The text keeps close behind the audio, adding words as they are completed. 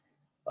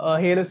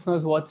Hey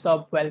listeners, what's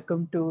up?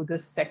 Welcome to the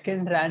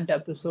second rant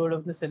episode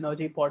of the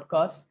Synergy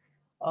podcast.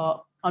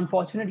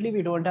 Unfortunately,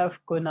 we don't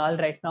have Kunal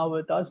right now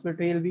with us, but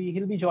he'll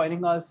be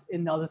joining us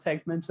in other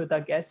segments with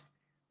our guest.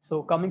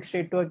 So coming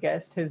straight to a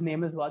guest, his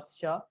name is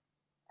Vatsha,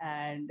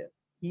 and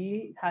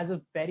he has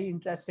a very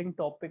interesting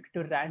topic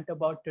to rant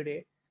about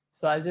today.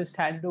 So I'll just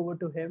hand it over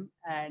to him,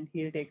 and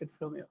he'll take it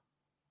from here.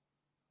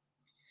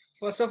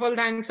 First of all,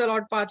 thanks a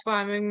lot, Path, for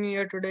having me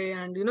here today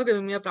and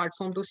giving me a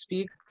platform to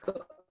speak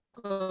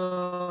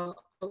about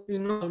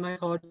all my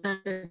thoughts and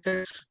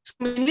etc. So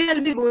mainly,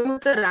 I'll be going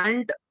with a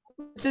rant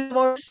which is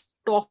about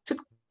toxic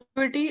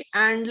positivity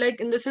and like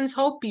in the sense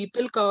how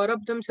people cover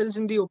up themselves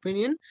in the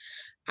opinion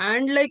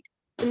and like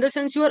in the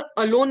sense you are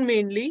alone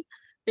mainly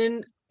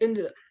in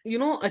the,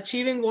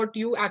 achieving what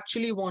you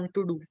actually want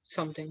to do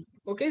something.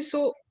 Okay,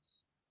 so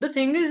the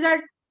thing is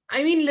that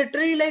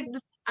literally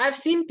I've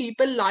seen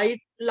people lie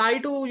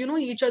to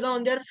each other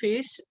on their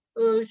face,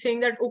 saying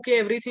that okay,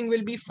 everything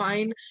will be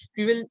fine,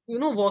 we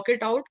will work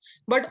it out,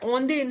 but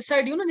on the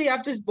inside they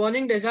have this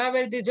burning desire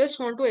where they just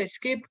want to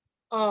escape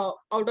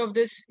out of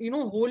this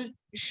whole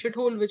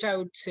shithole, which I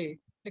would say.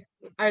 Like,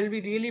 I'll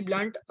be really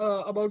blunt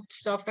about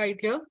stuff right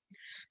here.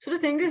 So the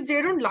thing is,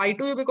 they don't lie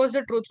to you because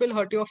the truth will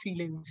hurt your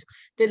feelings.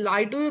 They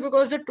lie to you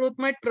because the truth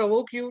might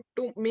provoke you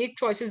to make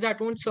choices that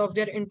won't serve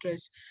their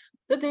interests.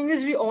 The thing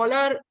is, we all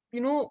are,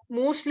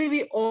 mostly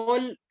we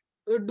all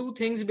do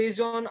things based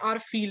on our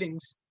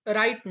feelings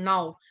right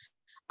now.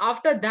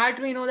 After that,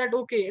 we know that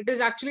okay, it is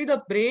actually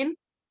the brain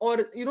or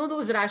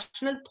those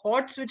rational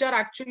thoughts which are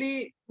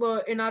actually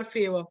in our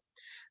favor.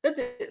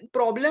 The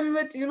problem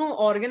with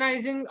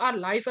organizing our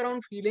life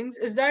around feelings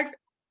is that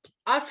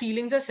our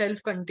feelings are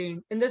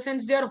self-contained, in the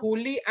sense they are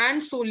wholly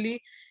and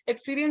solely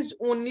experienced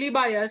only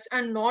by us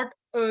and not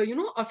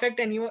affect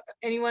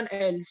anyone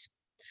else.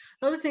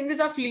 Now the thing is,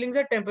 our feelings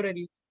are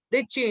temporary,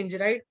 they change,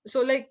 right?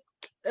 So like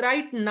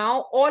right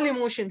now, all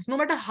emotions, no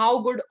matter how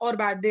good or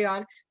bad they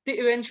are, they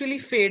eventually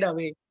fade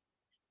away.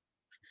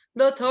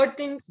 The third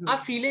thing, our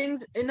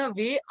feelings, in a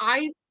way,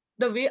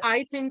 the way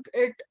I think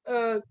it,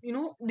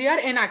 they are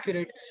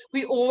inaccurate.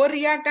 We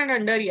overreact and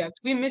underreact,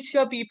 we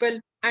mishear people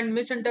and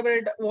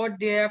misinterpret what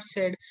they have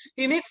said,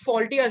 we make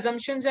faulty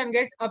assumptions and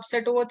get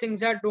upset over things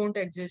that don't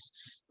exist.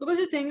 Because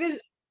the thing is,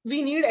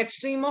 we need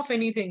extreme of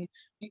anything.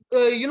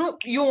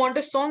 You want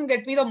a song,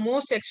 get me the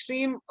most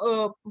extreme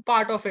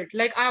part of it.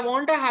 Like, I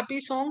want a happy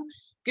song,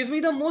 give me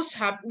the most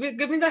happy,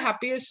 give me the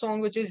happiest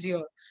song which is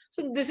here.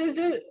 So this is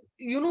the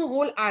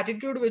whole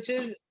attitude which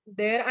is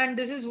there, and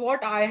this is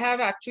what I have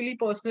actually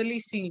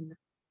personally seen.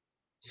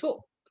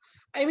 So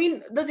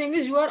the thing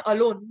is, you are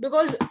alone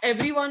because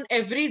everyone,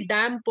 every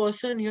damn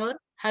person here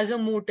has a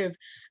motive.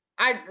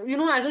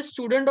 As a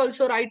student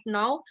also right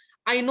now,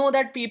 I know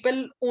that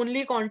people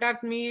only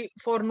contact me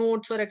for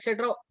notes or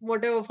etc,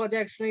 whatever, for the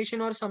explanation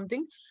or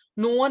something.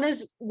 No one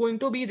is going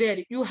to be there.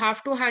 You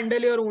have to handle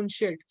your own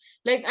shit.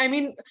 Like,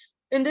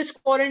 in this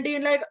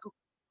quarantine, like,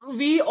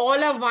 we all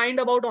have whined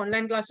about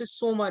online classes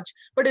so much,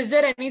 but is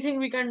there anything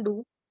we can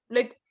do?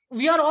 Like,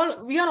 we are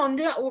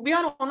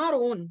on our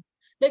own.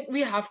 Like, we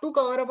have to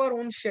cover up our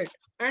own shit.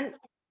 And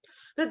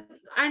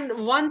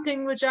and one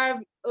thing which I've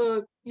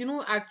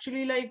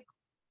actually, like,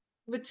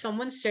 which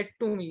someone said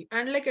to me,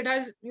 and like it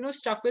has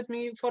stuck with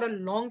me for a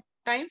long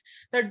time,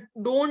 that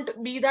don't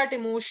be that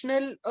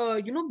emotional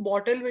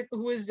bottle with,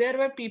 who is there,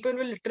 where people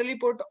will literally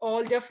put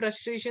all their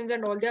frustrations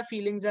and all their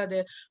feelings are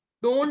there.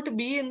 Don't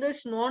be in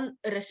this non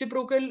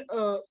reciprocal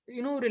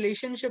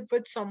relationship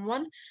with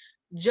someone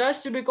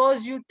just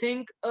because you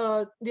think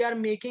they are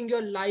making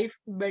your life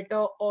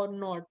better or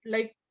not.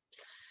 Like,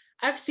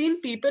 I've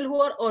seen people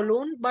who are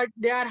alone, but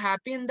they are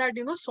happy in that,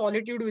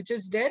 solitude which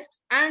is there.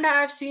 And I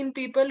have seen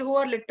people who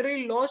are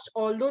literally lost,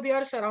 although they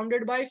are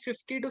surrounded by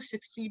 50 to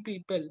 60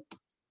 people.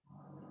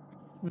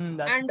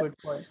 That's a And good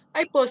point.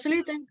 I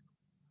personally think,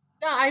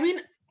 yeah,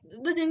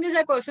 the thing is,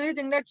 I personally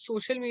think that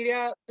social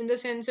media, in the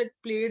sense, it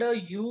played a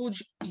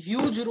huge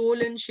role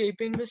in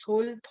shaping this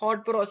whole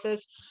thought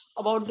process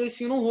about this,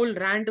 whole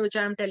rant which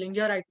I am telling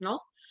you right now.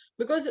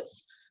 Because,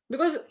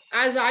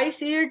 as I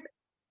see it,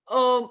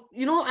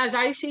 as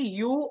I see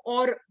you,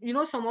 or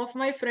some of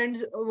my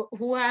friends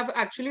who have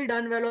actually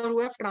done well, or who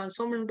have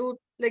transformed into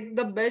like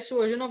the best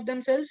version of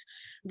themselves,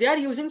 they are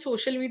using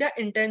social media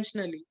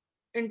intentionally.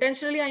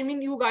 Intentionally,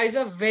 you guys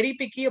are very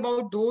picky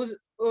about those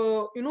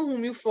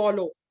whom you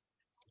follow.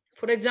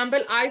 For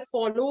example, I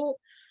follow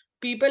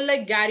people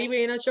like Gary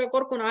Vaynerchuk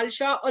or Kunal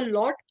Shah a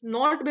lot,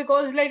 not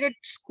because like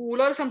it's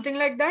cool or something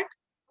like that,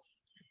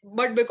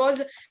 but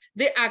because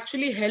they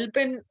actually help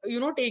in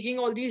taking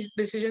all these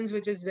decisions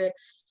which is there.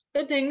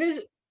 The thing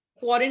is,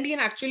 quarantine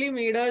actually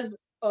made us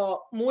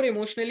more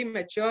emotionally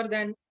mature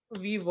than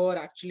we were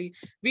actually.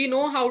 We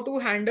know how to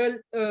handle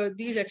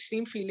these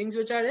extreme feelings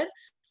which are there,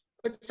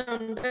 but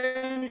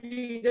sometimes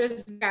we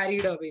just get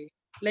carried away.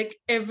 Like,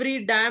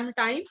 every damn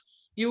time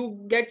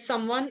you get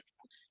someone,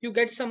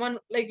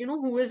 like,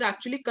 who is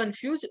actually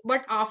confused.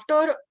 But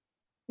after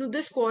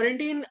this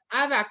quarantine,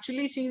 I've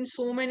actually seen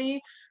so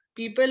many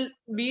people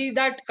be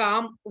that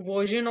calm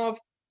version of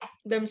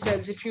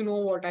themselves, if you know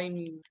what I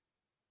mean.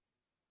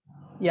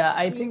 Yeah,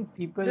 I Like, think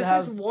people this is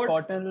have what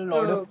gotten a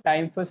lot uh, of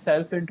time for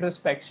self yes,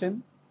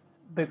 introspection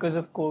because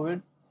of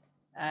COVID,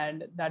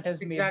 and that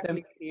has made them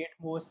exactly. create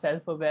more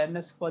self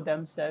awareness for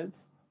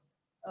themselves.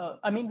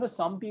 I mean, for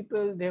some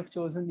people, they've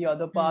chosen the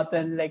other Hmm. path,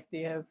 and like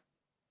they have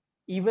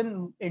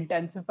even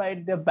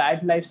intensified their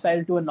bad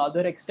lifestyle to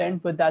another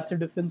extent, but that's a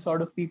different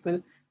sort of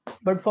people.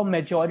 But for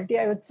majority,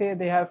 I would say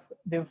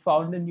they've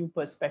found a new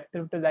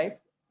perspective to life,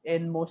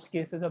 in most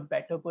cases a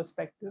better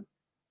perspective.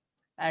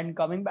 And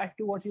coming back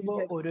to what you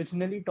were Yes,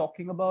 originally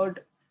talking about,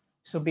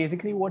 so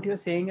basically what you're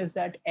saying is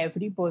that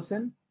every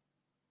person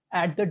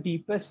at the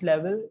deepest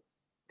level,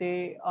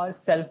 they are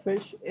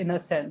selfish in a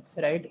sense,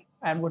 right?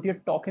 And what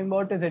you're talking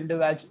about is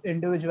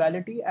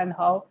individuality, and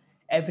how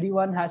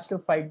everyone has to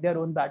fight their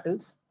own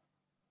battles.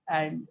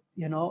 And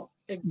you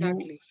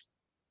exactly.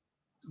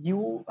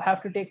 you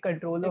have to take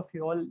control Like, of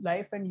your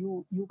life, and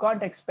you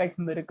can't expect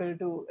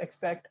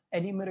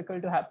any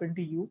miracle to happen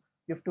to you.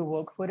 You have to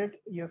work for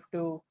it. You have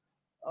to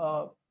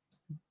uh,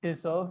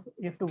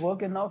 you have to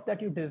work enough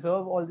that you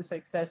deserve all the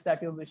success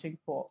that you're wishing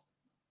for.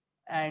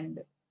 And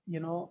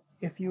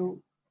if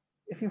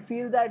you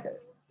feel that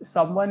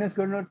someone is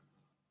going to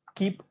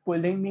keep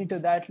pulling me to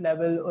that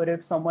level, or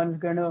if someone's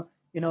going to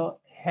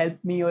help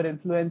me or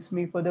influence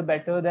me for the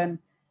better, then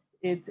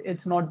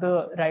it's not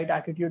the right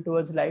attitude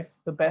towards life.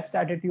 The best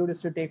attitude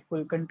is to take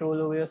full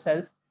control over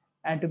yourself,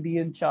 and to be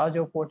in charge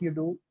of what you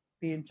do,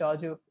 be in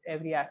charge of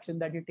every action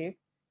that you take.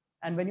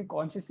 And when you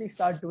consciously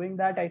start doing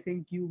that, I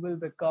think you will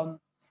become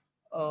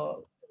uh,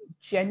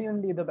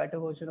 genuinely the better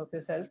version of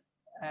yourself.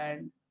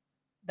 And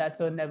that's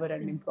a never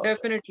ending process.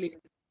 definitely.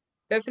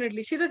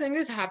 Definitely. See, the thing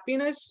is,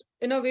 happiness,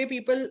 in a way,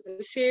 people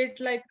say it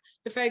like,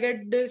 if I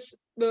get this,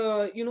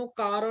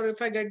 car, or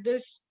if I get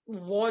this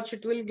watch,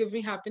 it will give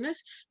me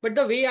happiness. But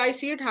the way I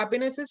see it,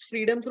 happiness is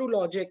freedom through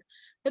logic.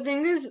 The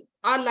thing is,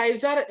 our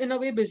lives are, in a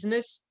way,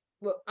 business.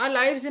 Our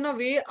lives, in a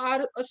way,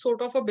 are a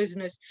sort of a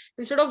business.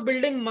 Instead of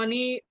building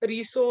money,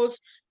 resource,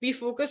 we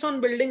focus on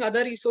building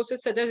other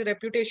resources such as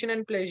reputation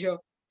and pleasure.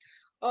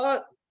 uh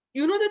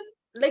that,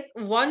 like,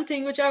 one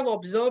thing which I've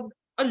observed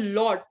a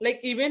lot, like,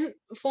 even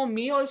for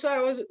me also, I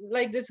was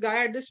like this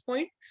guy at this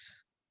point.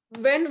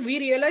 When we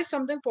realize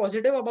something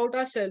positive about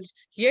ourselves,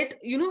 yet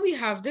we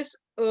have this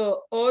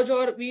urge,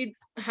 or we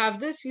have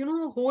this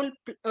whole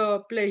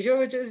pleasure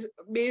which is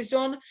based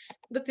on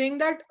the thing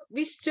that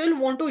we still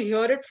want to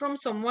hear it from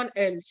someone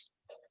else.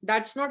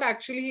 That's not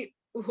actually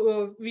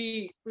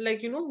we,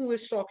 like, who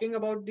is talking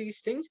about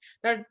these things.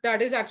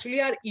 That is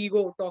actually our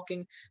ego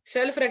talking.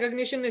 Self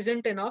recognition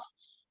isn't enough.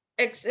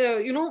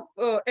 External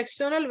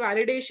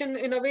validation,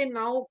 in a way,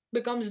 now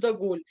becomes the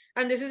goal.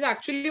 And this is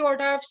actually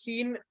what I have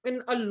seen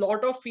in a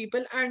lot of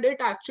people, and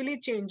it actually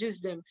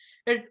changes them.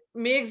 It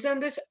makes them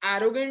this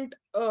arrogant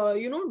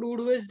dude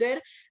who is there.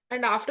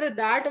 And after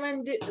that,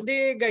 when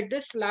they get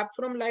this slap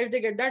from life, they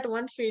get that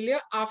one failure,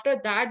 after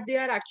that they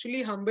are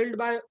actually humbled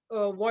by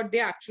what they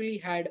actually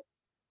had.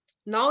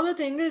 Now the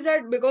thing is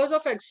that because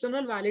of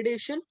external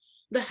validation,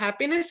 the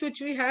happiness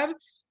which we have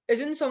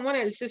is in someone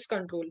else's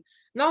control.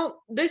 Now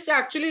this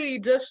actually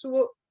leads us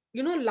to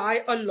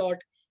lie a lot.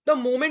 The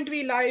moment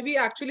we lie, we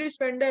actually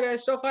spend the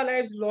rest of our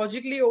lives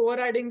logically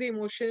overriding the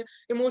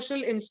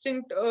emotional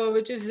instinct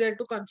which is there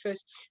to confess.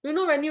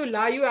 When you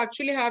lie, you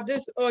actually have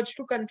this urge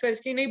to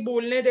confess कि नहीं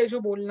बोलने दे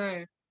जो बोलना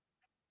है.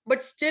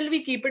 But still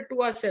we keep it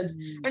to ourselves,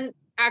 Hmm. and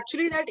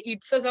actually that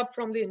eats us up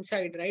from the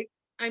inside, right?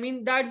 I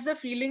mean, that's the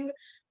feeling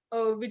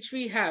which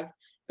we have.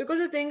 Because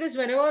the thing is,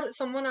 whenever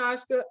someone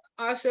asks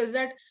us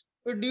that,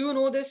 do you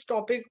know this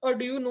topic, or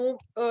do you know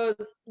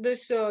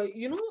this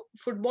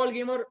football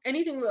game, or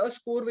anything, a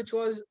score which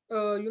was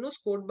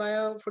scored by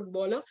a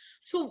footballer,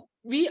 so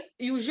we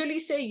usually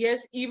say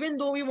yes, even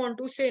though we want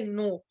to say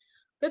no.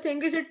 The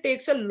thing is, it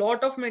takes a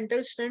lot of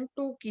mental strength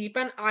to keep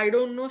an I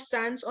don't know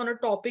stance on a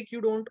topic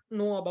you don't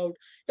know about.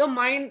 Your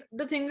mind,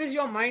 the thing is,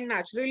 your mind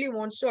naturally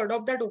wants to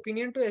adopt that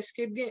opinion to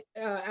escape the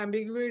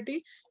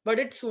ambiguity, but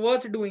it's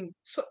worth doing.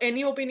 So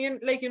any opinion,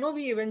 like,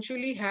 we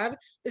eventually have,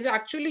 is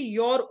actually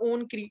your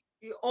own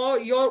or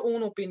your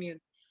own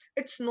opinion.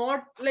 It's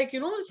not like,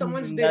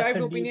 someone's That's a derived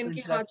deep, opinion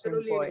ki हाँ interesting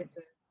चलो ले point.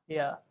 लेते हैं.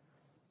 Yeah.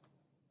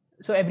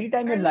 So every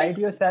time you And lie like,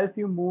 to yourself,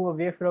 you move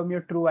away from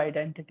your true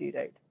identity,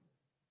 right?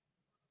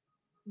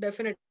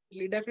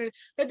 definitely, definitely.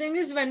 The thing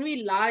is, when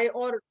we lie,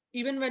 or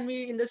even when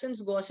we, in the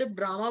sense, gossip,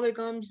 drama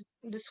becomes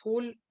this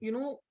whole,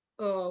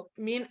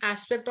 main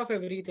aspect of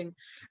everything.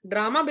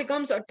 Drama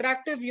becomes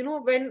attractive,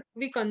 when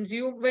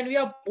when we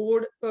are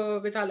bored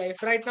with our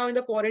life. Right now in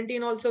the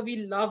quarantine, also, we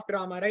love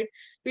drama, right?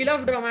 We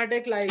love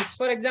dramatic lives.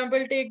 For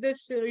example, take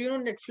this,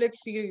 Netflix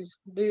series,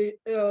 the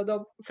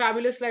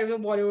Fabulous Lives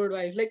of Bollywood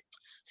Wives. Like,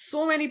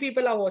 so many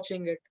people are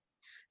watching it.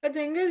 The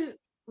thing is,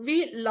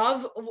 we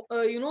love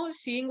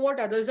seeing what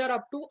others are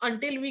up to,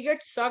 until we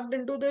get sucked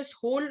into this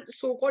whole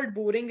so-called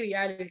boring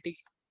reality.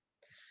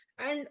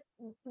 And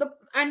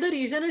the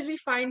reason is, we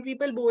find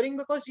people boring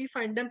because we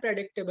find them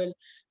predictable.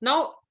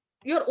 Now,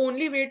 your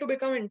only way to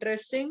become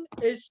interesting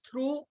is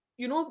through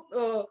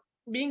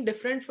being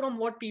different from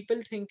what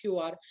people think you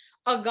are.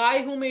 A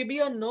guy who may be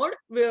a nerd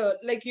will,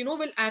 like,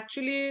 will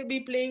actually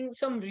be playing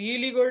some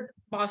really good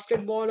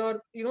basketball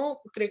or,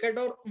 cricket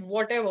or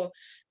whatever.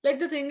 Like,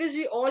 the thing is,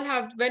 we all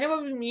have,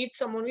 whenever we meet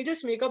someone, we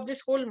just make up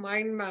this whole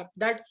mind map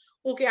that,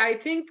 okay, I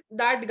think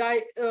that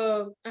guy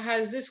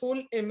has this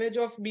whole image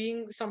of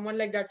being someone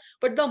like that.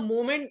 But the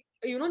moment,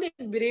 they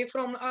break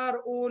from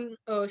our own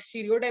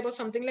stereotype or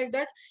something like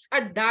that,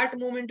 at that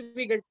moment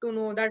we get to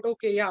know that,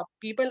 okay, yeah,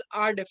 people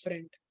are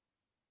different.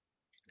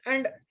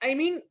 And I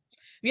mean,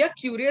 we are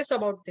curious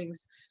about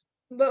things,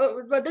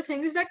 but the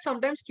thing is that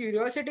sometimes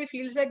curiosity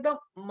feels like the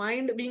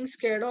mind being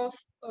scared of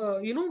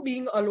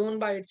being alone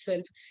by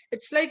itself.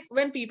 It's like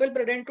when people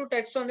pretend to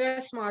text on their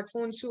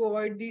smartphones to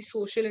avoid these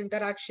social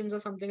interactions or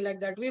something like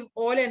that. We've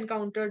all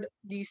encountered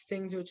these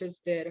things which is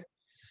there.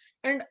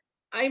 And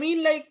I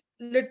mean, like,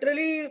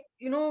 literally,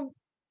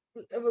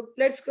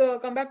 let's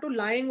come back to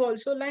lying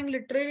also. Lying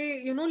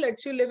literally,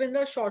 lets you live in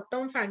the short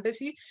term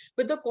fantasy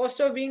with the cost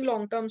of being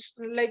long term,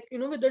 like,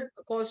 with the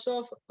cost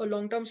of a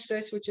long term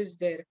stress which is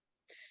there.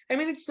 I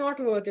mean, it's not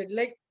worth it.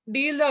 Like,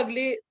 deal the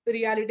ugly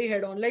reality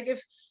head on. Like,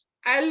 if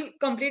I'll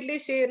completely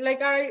say,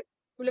 like,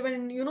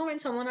 when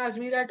someone asks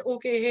me that,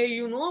 okay, hey,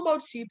 you know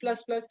about C++,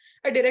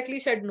 I directly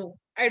said no.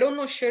 I don't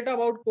know shit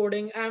about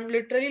coding. I'm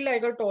literally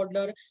like a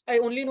toddler. I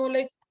only know,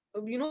 like,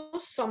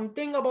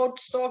 something about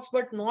stocks,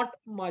 but not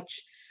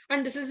much.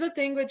 And this is the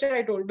thing which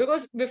I told,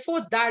 because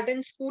before that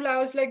in school I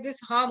was like this,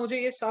 हाँ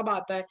मुझे ये सब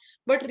आता है.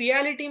 But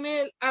reality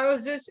में I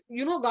was this,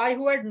 guy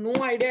who had no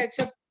idea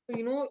except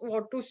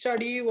what to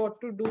study, what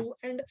to do.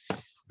 And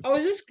I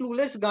was this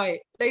clueless guy.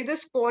 Like,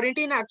 this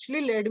quarantine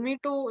actually led me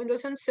to, in the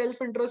sense,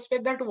 self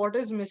introspect that what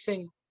is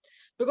missing.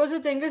 Because the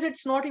thing is,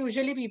 it's not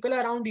usually people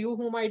around you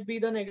who might be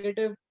the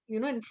negative,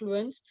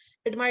 influence.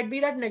 It might be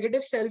that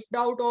negative self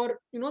doubt, or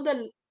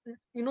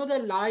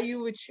the lie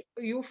which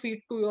you feed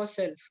to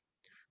yourself.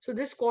 So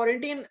this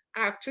quarantine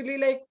actually,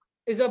 like,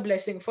 is a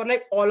blessing for,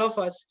 like, all of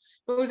us,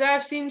 because I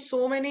have seen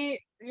so many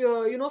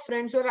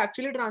friends who have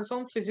actually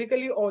transformed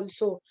physically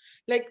also.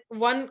 Like,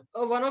 one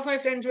of my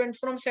friends went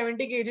from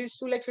 70 kgs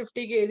to like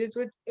 50 kgs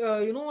with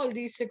all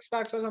these six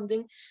packs or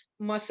something,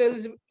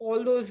 muscles,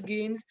 all those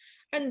gains.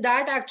 And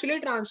that actually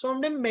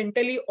transformed him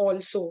mentally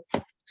also.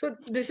 So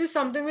this is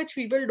something which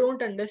people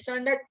don't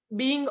understand, that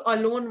being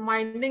alone,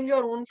 minding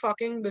your own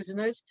fucking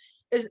business,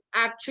 is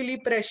actually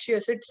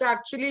precious. It's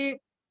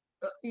actually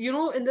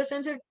in the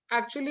sense, it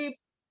actually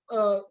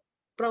uh,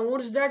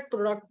 promotes that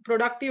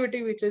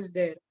productivity which is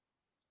there.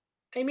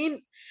 I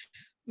mean,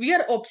 we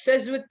are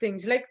obsessed with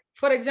things. Like,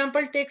 for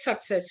example, take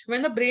success.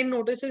 When the brain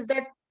notices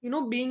that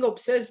being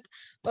obsessed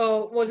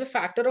was a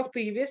factor of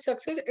previous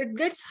success, it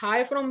gets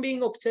high from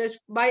being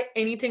obsessed by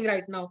anything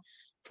right now.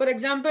 For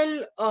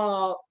example,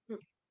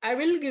 I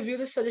will give you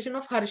the suggestion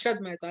of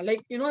Harshad Mehta.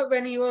 Like,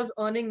 when he was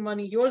earning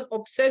money, he was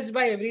obsessed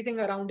by everything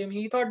around him.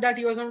 He thought that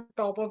he was on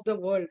top of the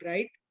world,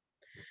 right?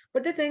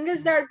 But the thing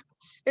is that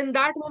in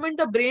that moment,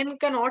 the brain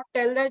cannot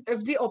tell that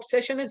if the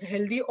obsession is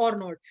healthy or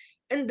not.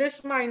 In this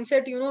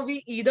mindset,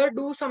 we either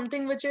do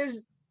something which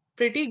is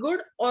pretty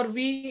good, or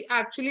we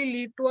actually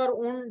lead to our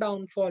own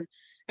downfall.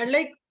 And,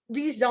 like,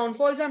 these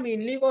downfalls are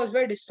mainly caused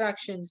by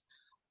distractions.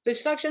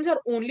 Distractions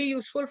are only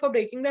useful for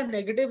breaking the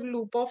negative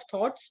loop of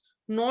thoughts,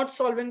 not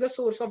solving the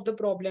source of the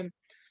problem.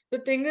 The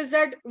thing is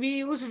that we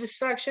use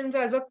distractions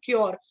as a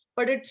cure,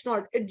 but it's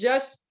not. It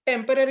just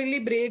temporarily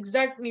breaks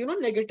that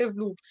negative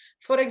loop.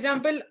 For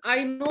example,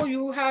 I know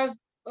you have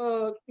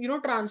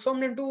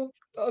transformed into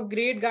a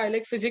great guy,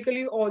 like,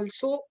 physically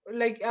also.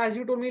 Like, as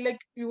you told me, like,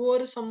 you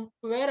were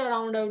somewhere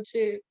around, I would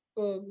say,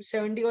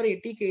 70 or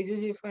 80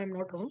 kgs, if I'm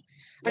not wrong.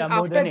 And Yeah,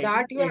 more after than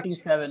that 80, you actually,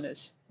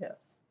 87-ish. Yeah.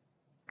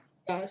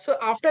 yeah, so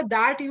after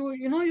that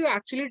you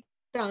actually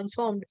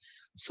transformed.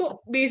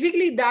 So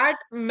basically, that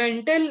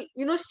mental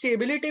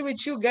stability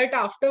which you get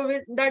after,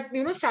 with that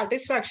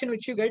satisfaction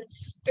which you get,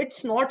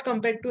 it's not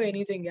compared to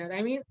anything. Yeah,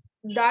 I mean,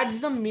 that's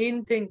the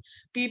main thing.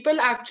 People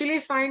actually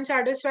find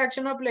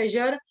satisfaction or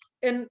pleasure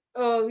in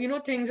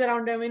things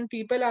around them, in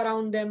people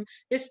around them.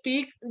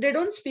 They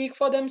don't speak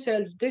for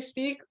themselves, they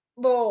speak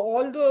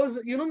all those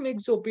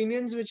mixed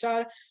opinions which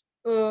are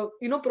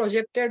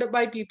projected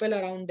by people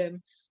around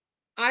them.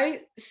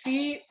 I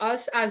see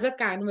us as a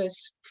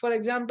canvas. For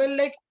example,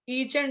 like,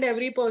 each and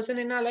every person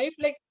in our life,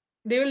 like,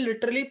 they will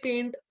literally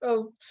paint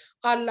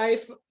our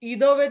life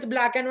either with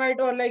black and white,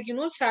 or, like,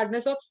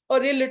 sadness, or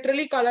they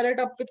literally color it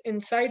up with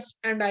insights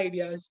and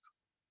ideas.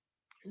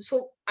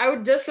 So I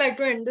would just like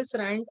to end this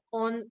rant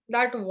on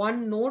that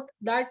one note,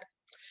 that,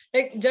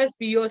 like, just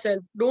be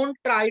yourself. Don't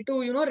try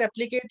to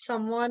replicate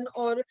someone.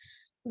 Or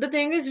the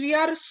thing is, we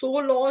are so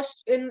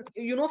lost in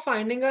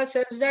finding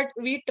ourselves, that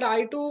we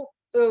try to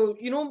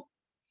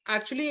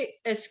actually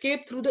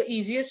escape through the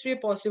easiest way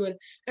possible.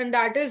 And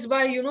that is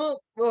by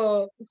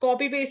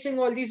copy pasting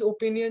all these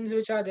opinions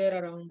which are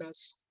there around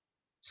us.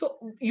 So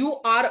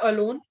you are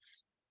alone.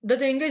 The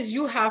thing is,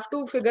 you have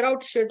to figure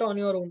out shit on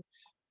your own.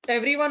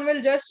 everyone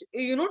will just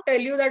tell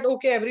you that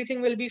okay,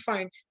 everything will be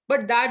fine,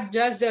 but that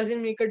just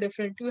doesn't make a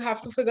difference. You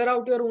have to figure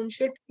out your own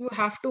shit, you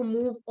have to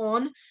move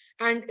on.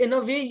 And in a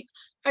way,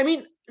 I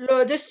mean,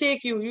 just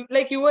take you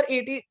like you were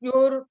 80,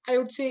 you're, I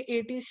would say,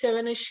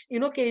 87ish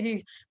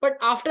kgs, but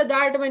after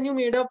that, when you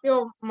made up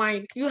your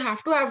mind, you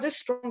have to have this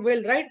strong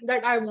will, right,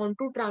 that I want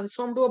to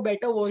transform to a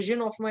better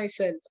version of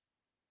myself,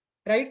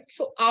 right?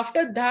 So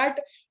after that,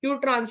 you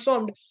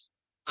transformed.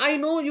 I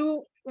know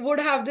you would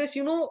have this,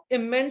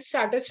 immense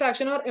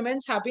satisfaction or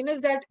immense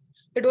happiness that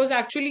it was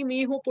actually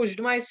me who pushed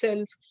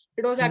myself.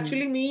 It was Hmm.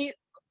 actually me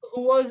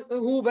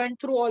who went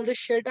through all this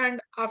shit, and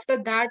after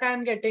that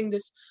I'm getting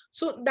this.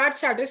 So that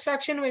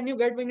satisfaction when you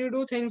get when you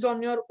do things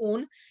on your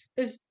own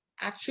is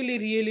actually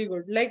really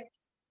good. Like,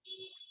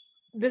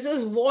 this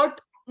is what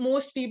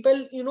most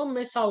people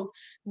miss out.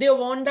 They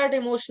want that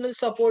emotional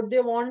support, they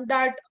want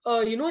that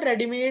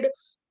ready-made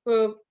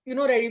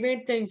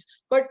things,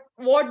 but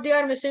what they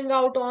are missing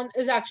out on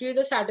is actually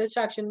the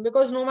satisfaction.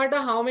 Because no matter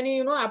how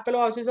many Apple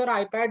Watches or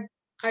iPads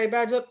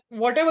or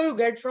whatever you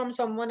get from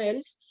someone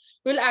else,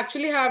 will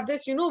actually have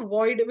this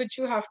void which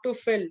you have to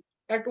fill,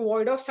 that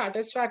void of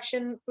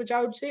satisfaction, which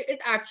I would say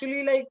it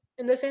actually, like,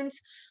 in the sense,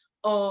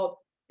 uh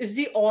is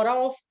the aura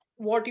of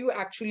what you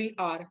actually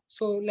are.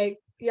 So, like,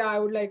 yeah, I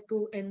would like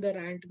to end the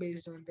rant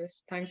based on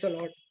this. Thanks a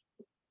lot.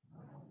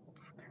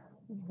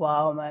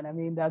 Wow, man. I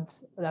mean,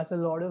 that's a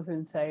lot of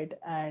insight,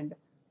 and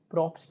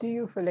props to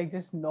you for like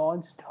just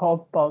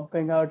non-stop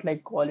pumping out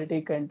like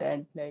quality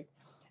content. Like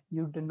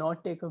you do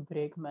not take a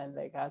break, man.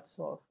 Like hats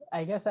off.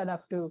 I guess I'll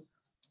have to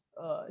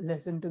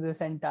listen to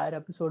this entire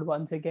episode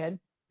once again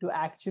to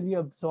actually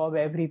absorb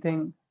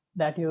everything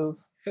that you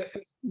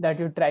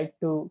tried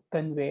to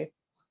convey.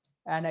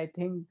 And I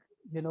think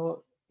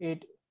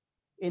it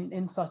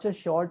in such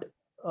a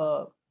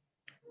uh,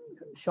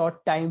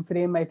 short time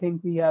frame. I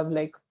think we have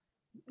like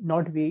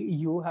not we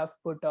you have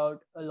put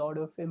out a lot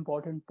of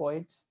important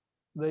points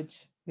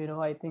which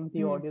I think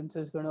the Hmm. audience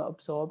is going to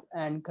absorb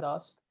and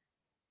grasp.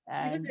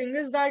 See, the And thing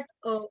is that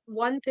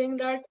one thing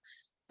that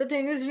the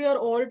thing is we are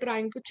all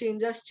trying to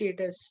change our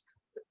status.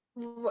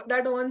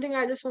 That one thing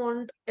I just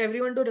want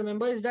everyone to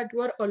remember is that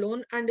you are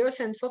alone, and your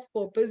sense of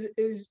purpose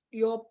is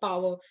your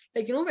power.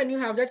 Like, when you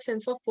have that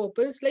sense of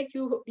purpose, like,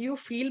 you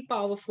feel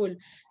powerful.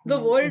 The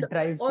world, it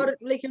drives you. or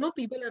like,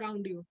 people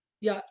around you,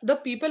 yeah, the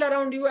people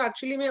around you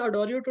actually may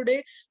adore you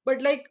today,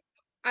 but like,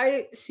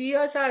 I see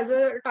us as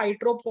a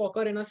tightrope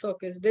walker in a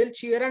circus. They'll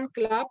cheer and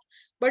clap,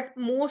 but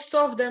most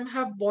of them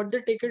have bought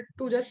the ticket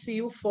to just see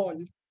you fall.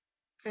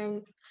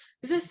 And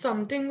this is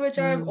something which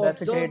I've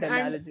That's a great observed. And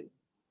analogy.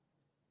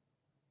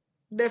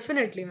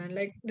 definitely, man.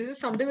 Like, this is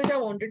something which I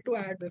wanted to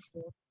add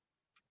before.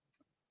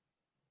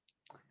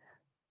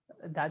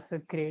 That's a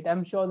great,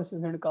 I'm sure this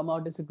is going to come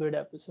out as a good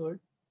episode.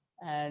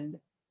 And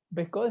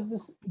because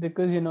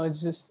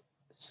it's just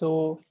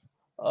so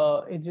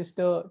it's just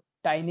a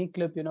tiny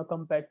clip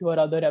compared to our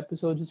other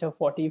episodes which are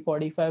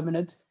 40-45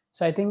 minutes.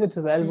 So I think it's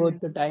well Hmm. worth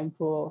the time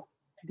for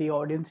the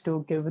audience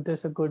to give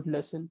this a good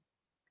listen.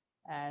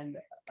 And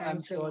I'm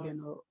Thanks a sure lot.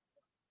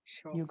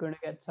 Sure. you're going to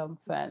get some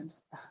fans.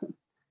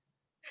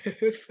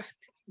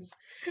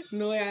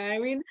 No, yeah. I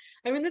mean,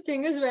 the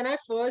thing is, when I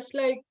first,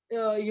 like,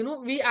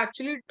 we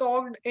actually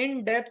talked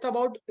in depth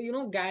about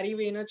Gary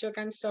Vaynerchuk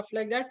and stuff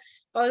like that.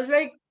 I was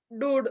like,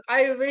 dude,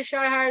 I wish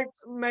I had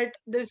met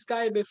this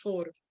guy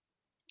before.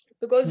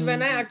 Because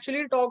when I Hmm.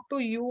 actually talked to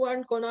you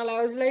and Konal,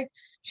 I was like,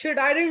 shit,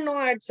 I didn't know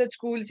I had such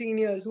cool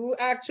seniors who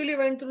actually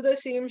went through the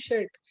same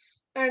shit.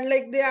 And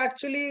like, they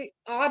actually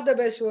are the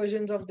best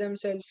versions of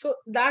themselves. So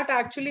that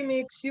actually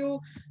makes you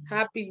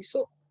happy.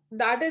 So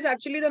that is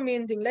actually the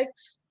main thing. Like,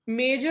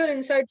 major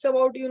insights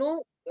about,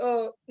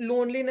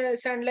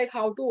 loneliness and like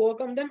how to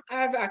overcome them,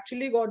 I have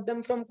actually got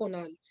them from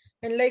Konal.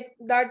 And like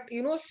that,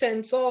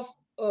 sense of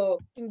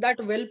that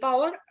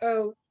willpower,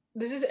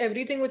 this is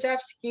everything which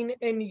I've seen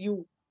in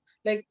you.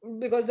 Like,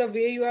 because the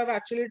way you have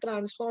actually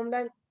transformed,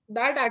 and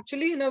that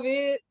actually in a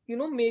way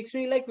makes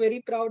me like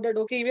very proud that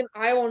okay, even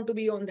I want to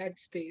be on that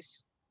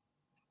space.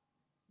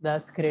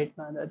 That's great,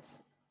 man.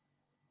 That's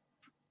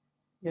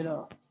you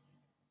know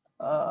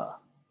uh,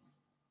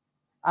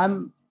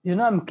 I'm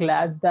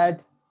glad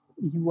that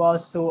you are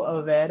so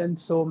aware and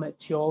so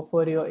mature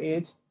for your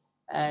age.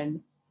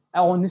 And I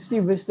honestly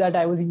wish that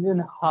I was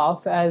even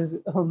half as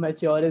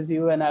mature as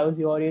you when I was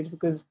your age,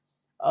 because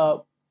uh,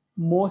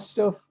 most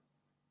of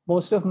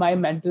most of my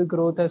mental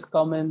growth has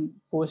come in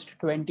post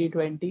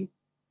 2020.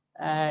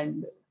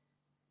 And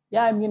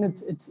yeah, I mean,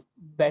 it's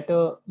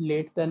better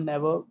late than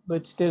never,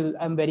 but still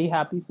I'm very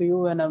happy for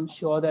you, and I'm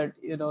sure that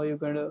you're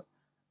going to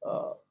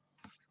uh,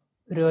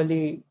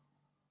 really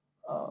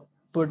uh,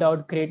 put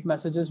out great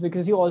messages,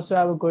 because you also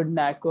have a good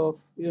knack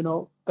of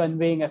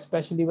conveying,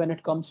 especially when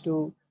it comes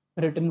to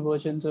written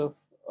versions of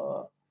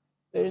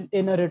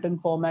in a written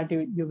format.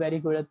 You're very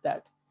good at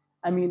that.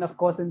 I mean, of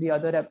course, in the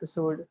other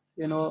episode,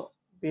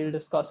 we'll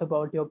discuss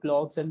about your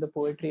blogs and the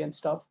poetry and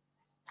stuff.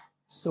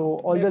 So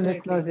all the Definitely.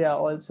 listeners, yeah,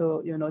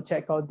 also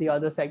check out the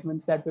other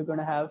segments that we're going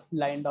to have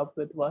lined up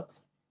with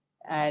What's,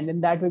 and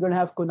in that we're going to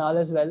have Kunal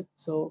as well,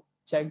 so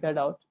check that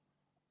out.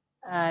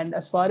 And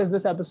as far as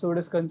this episode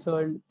is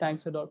concerned,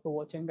 thanks a lot for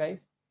watching,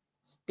 guys.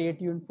 Stay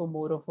tuned for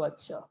more of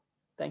Vatsha.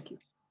 Thank you.